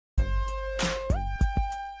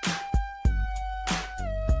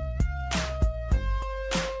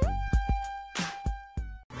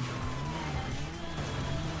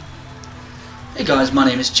Hey guys, my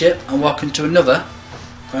name is Chip and welcome to another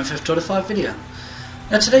Grand Theft Auto 5 video.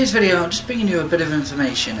 Now today's video I'm just bringing you a bit of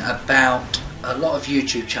information about a lot of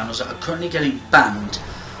YouTube channels that are currently getting banned,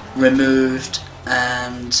 removed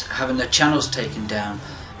and having their channels taken down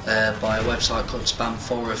by a website called Spam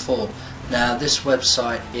 404. Now this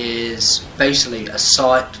website is basically a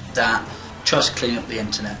site that tries to clean up the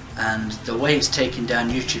internet, and the way it's taking down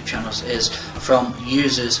YouTube channels is from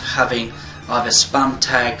users having either spam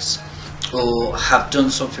tags or have done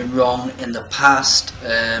something wrong in the past,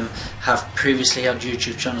 have previously had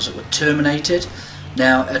YouTube channels that were terminated.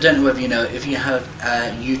 Now I don't know whether you know, if you had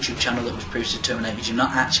a YouTube channel that was previously terminated, you're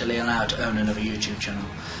not actually allowed to own another YouTube channel.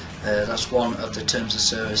 That's one of the terms of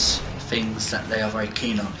service things that they are very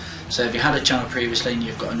keen on. So if you had a channel previously and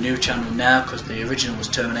you've got a new channel now because the original was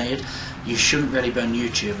terminated, you shouldn't really be on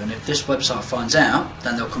YouTube, and if this website finds out,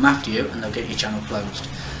 then they'll come after you and they'll get your channel closed.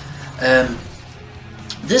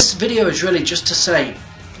 This video is really just to say,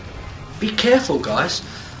 be careful guys.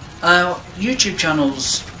 YouTube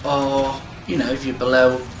channels are, you know, if you're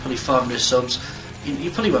below probably 500 subs,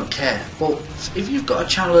 you probably won't care, but if you've got a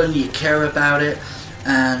channel and you care about it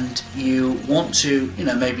and you want to, you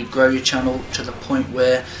know, maybe grow your channel to the point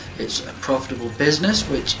where it's a profitable business,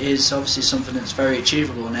 which is obviously something that's very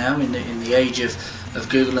achievable now in the age of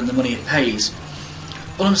Google and the money it pays.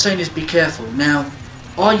 All I'm saying is be careful. Now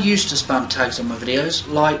I used to spam tags on my videos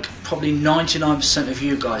like probably 99% of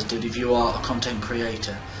you guys did if you are a content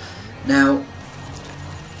creator. Now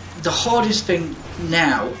the hardest thing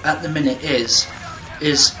now at the minute is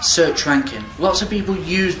search ranking. Lots of people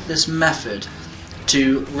use this method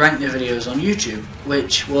to rank their videos on YouTube,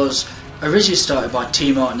 which was originally started by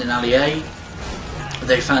T Martin and Ali A.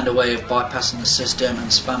 They found a way of bypassing the system and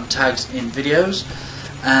spam tags in videos,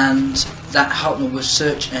 and that helped them with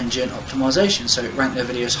search engine optimization, so it ranked their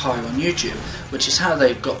videos higher on YouTube, which is how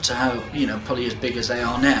they've got to how, you know, probably as big as they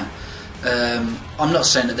are now. I'm not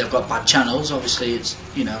saying that they've got bad channels, obviously it's,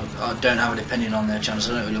 you know, I don't have an opinion on their channels,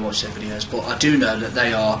 I don't really watch their videos, but I do know that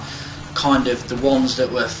they are kind of the ones that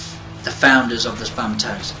were the founders of the spam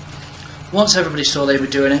tags. Once everybody saw they were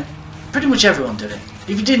doing it, pretty much everyone did it.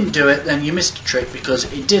 If you didn't do it, then you missed a trick,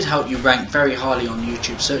 because it did help you rank very highly on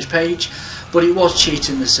YouTube search page, but it was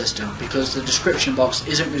cheating the system, because the description box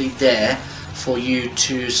isn't really there for you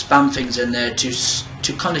to spam things in there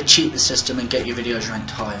to kind of cheat the system and get your videos ranked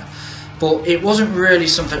higher. But it wasn't really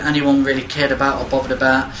something anyone really cared about or bothered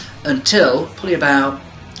about until probably about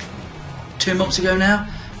 2 months ago now.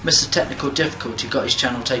 Mr. Technical Difficulty got his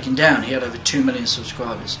channel taken down. He had over 2 million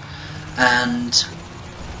subscribers, and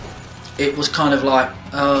it was kind of like,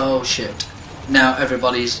 oh shit, now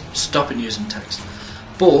everybody's stopping using tags.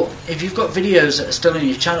 But if you've got videos that are still in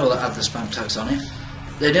your channel that have the spam tags on it,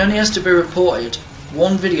 it only has to be reported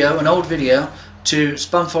one video, an old video, to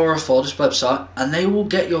Spam 404, this website, and they will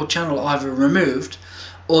get your channel either removed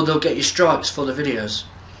or they'll get you strikes for the videos.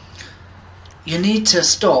 You need to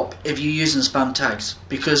stop if you're using spam tags,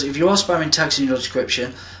 because if you are spamming tags in your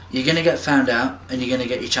description, you're going to get found out and you're going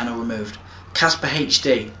to get your channel removed. Casper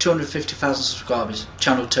HD, 250,000 subscribers,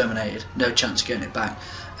 channel terminated, no chance of getting it back.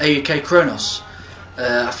 AUK Kronos,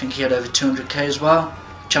 I think he had over 200k as well,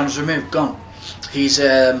 channel's removed, gone. He's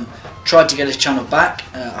tried to get his channel back.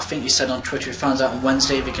 I think he said on Twitter he finds out on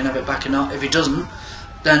Wednesday if he can have it back or not. If he doesn't,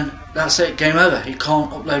 then that's it, game over. He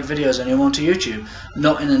can't upload videos anymore to YouTube,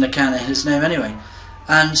 not in an account in his name anyway.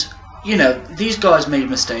 And you know, these guys made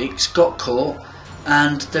mistakes, got caught,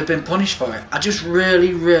 and they've been punished for it. I just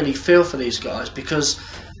really feel for these guys, because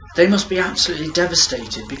they must be absolutely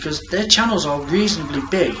devastated, because their channels are reasonably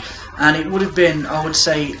big, and it would have been, I would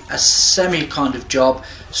say, a semi kind of job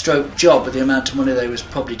with the amount of money they was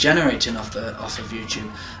probably generating off of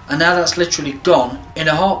YouTube, and now that's literally gone in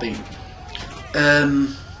a heartbeat.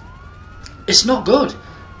 It's not good.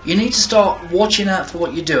 You need to start watching out for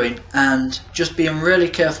what you're doing and just being really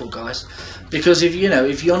careful, guys, because if you're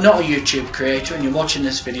not a YouTube creator and you're watching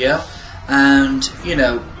this video, and you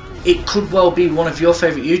know, it could well be one of your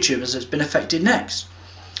favourite YouTubers that's been affected next.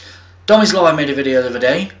 Dommy's Live made a video the other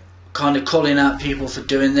day kind of calling out people for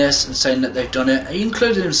doing this and saying that they've done it. He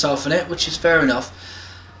included himself in it, which is fair enough.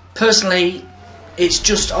 Personally, it's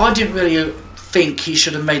just, I didn't really think he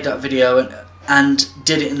should have made that video and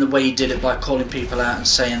did it in the way he did it, by calling people out and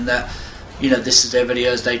saying that, you know, this is their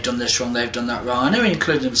videos, they've done this wrong, they've done that wrong. I know he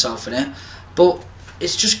included himself in it, but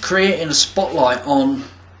it's just creating a spotlight on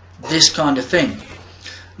this kind of thing.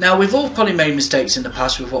 Now, we've all probably made mistakes in the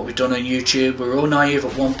past with what we've done on YouTube. We were all naive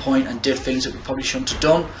at one point and did things that we probably shouldn't have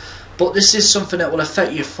done. But this is something that will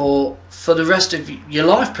affect you for the rest of your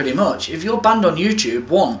life, pretty much. If you're banned on YouTube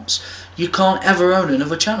once, you can't ever own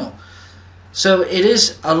another channel. So it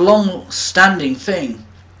is a long-standing thing,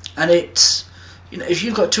 and it's, you know, if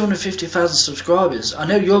you've got 250,000 subscribers, I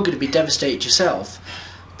know you're going to be devastated yourself.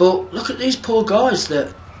 But look at these poor guys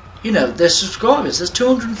that, you know, they're subscribers. There's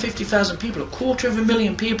 250,000 people,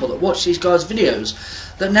 250,000 people that watch these guys' videos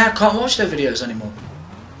that now can't watch their videos anymore.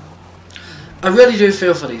 I really do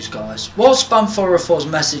feel for these guys. What Spam404's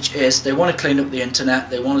message is, they want to clean up the internet,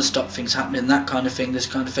 they want to stop things happening, that kind of thing, this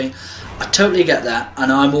kind of thing. I totally get that,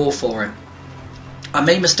 and I'm all for it. I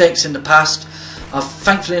made mistakes in the past. I've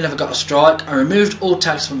thankfully never got a strike. I removed all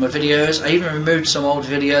tags from my videos. I even removed some old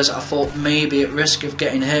videos I thought may be at risk of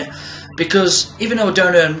getting hit. Because even though I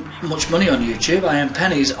don't earn much money on YouTube, I earn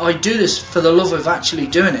pennies, I do this for the love of actually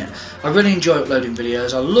doing it. I really enjoy uploading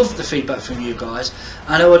videos. I love the feedback from you guys,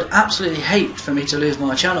 and I would absolutely hate for me to lose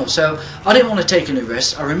my channel. So I didn't want to take any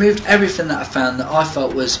risks. I removed everything that I found that I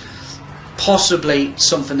felt was possibly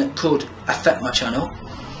something that could affect my channel,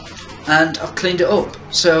 and I've cleaned it up.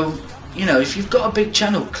 So, you know, if you've got a big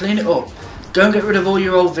channel, clean it up. Go and get rid of all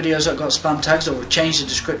your old videos that got spam tags, or change the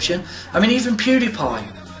description. I mean, even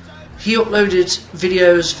PewDiePie, he uploaded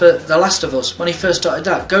videos for The Last of Us when he first started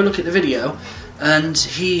that. Go look at the video, and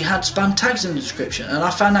he had spam tags in the description, and I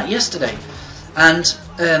found that yesterday. And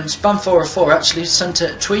Spam404 actually sent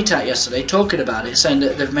a tweet out yesterday talking about it, saying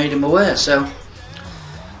that they've made him aware. So,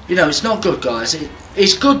 you know, it's not good, guys.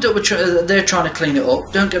 It's good that they're trying to clean it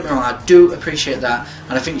up. Don't get me wrong, I do appreciate that,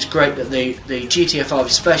 and I think it's great that the GTA 5,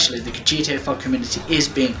 especially the GTA 5 community, is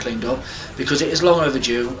being cleaned up, because it is long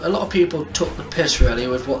overdue. A lot of people took the piss really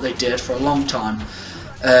with what they did for a long time.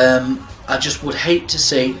 I just would hate to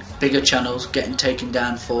see bigger channels getting taken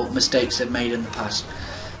down for mistakes they've made in the past.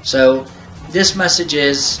 So this message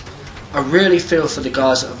is, I really feel for the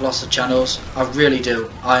guys that have lost the channels. I really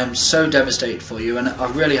do. I am so devastated for you, and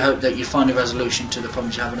I really hope that you find a resolution to the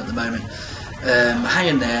problems you're having at the moment. Hang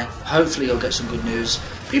in there. Hopefully you'll get some good news.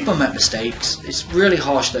 People make mistakes. It's really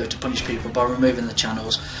harsh though to punish people by removing the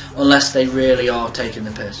channels, unless they really are taking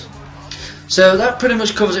the piss. So that pretty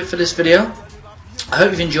much covers it for this video. I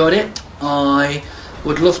hope you've enjoyed it. I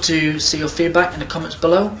would love to see your feedback in the comments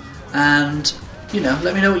below, and, you know,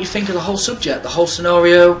 let me know what you think of the whole subject, the whole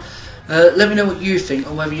scenario. Let me know what you think,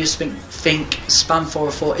 or whether you think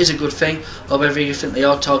Spam404 is a good thing, or whether you think they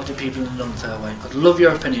are targeting people in an unfair way. I'd love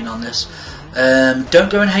your opinion on this.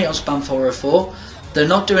 Don't go and hate on Spam404. They're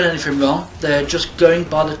not doing anything wrong. They're just going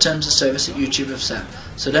by the terms of service that YouTube have set.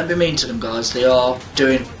 So don't be mean to them, guys. They are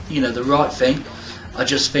doing, you know, the right thing. I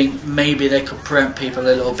just think maybe they could preempt people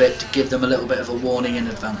a little bit to give them a little bit of a warning in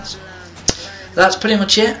advance. That's pretty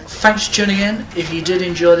much it. Thanks for tuning in. If you did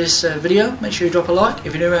enjoy this video, make sure you drop a like.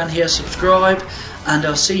 If you're new around here, subscribe, and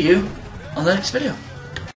I'll see you on the next video.